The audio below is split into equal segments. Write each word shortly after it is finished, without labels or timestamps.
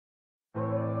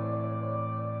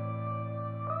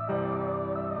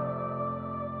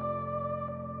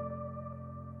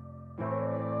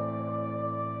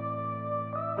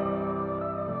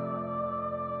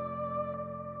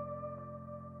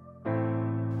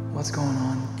What's going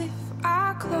on? If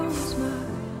I close my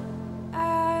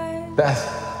eyes.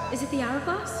 Beth. Is it the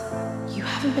hourglass? You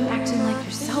haven't been acting like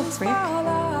yourself, Rick.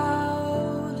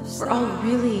 We're all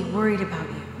really worried about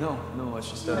you. No, it's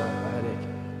just a headache.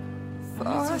 I'm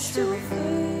not so sure, Rick.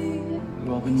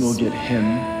 Well, then we'll get him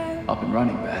up and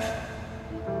running, Beth.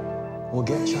 We'll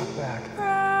get Chuck back.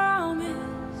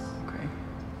 Okay.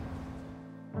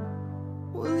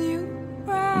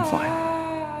 I'm fine.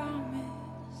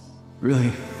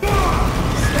 Really?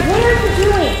 What are you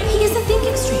doing? He isn't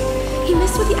thinking straight. He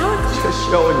messed with the hourglass. Just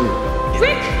showing you.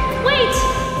 Rick, wait!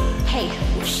 Hey.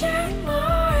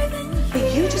 But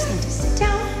you just need to sit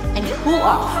down and cool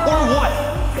off. Or what?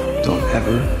 Don't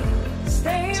ever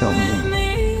tell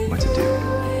me what to do.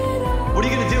 What are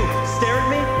you gonna do? Stare at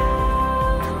me?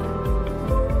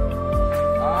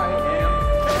 I am...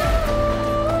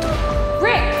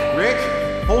 Rick! Rick,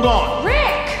 hold on.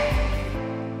 Rick!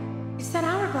 It's that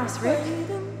hourglass, Rick.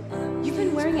 You've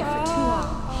been wearing it for too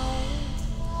long.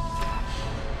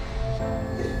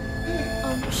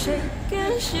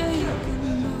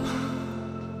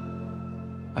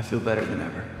 I feel better than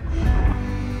ever.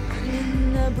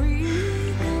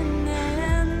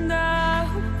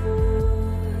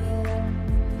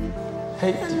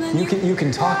 Hey, you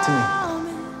can talk to me.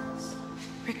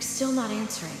 Rick's still not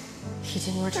answering. He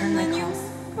didn't return my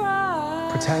call.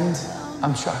 Pretend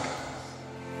I'm Chuck.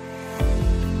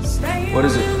 What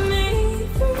is it?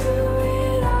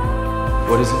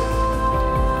 What is it?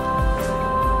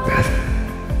 Beth?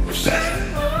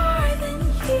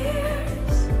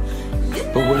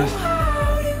 But what if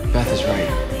Beth is right,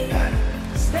 Dad?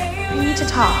 We need to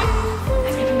talk.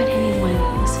 I've never met anyone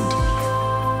who listened to me.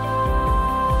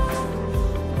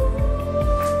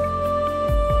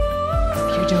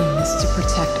 You're doing this to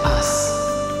protect us.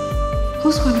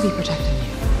 Who's going to be protecting you?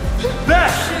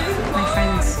 Beth! My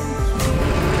friends.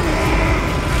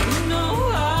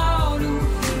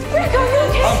 Rick, are you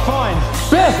okay? I'm fine.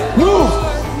 Beth, move!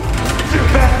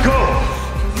 Beth, go!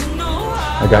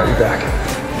 I got your back.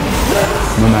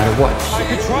 No matter what. I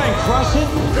could try and crush it.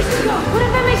 What if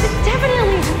that makes it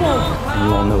definitely explode? You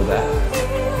all know that.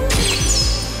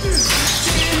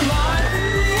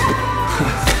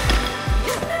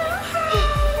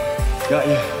 Got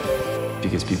you.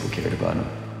 Because people cared about him.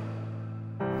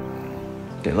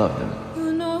 They loved him.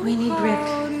 We need Rick.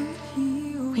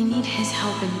 We need his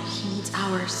help and he needs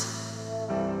ours.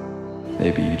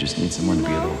 Maybe you just need someone to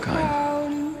be a little kind.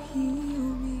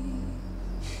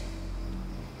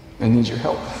 I need your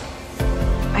help.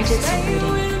 I did some reading.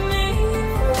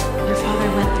 Your father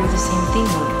went through the same thing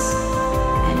once,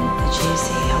 and the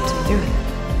JSA helped him through it.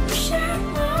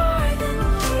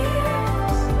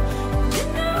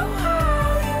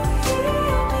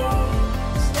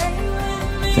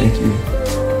 Thank you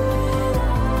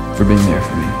for being there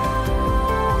for me.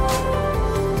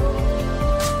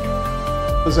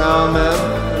 There's our man,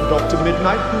 Dr.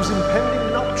 Midnight, whose impending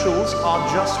nuptials are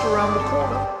just around the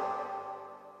corner.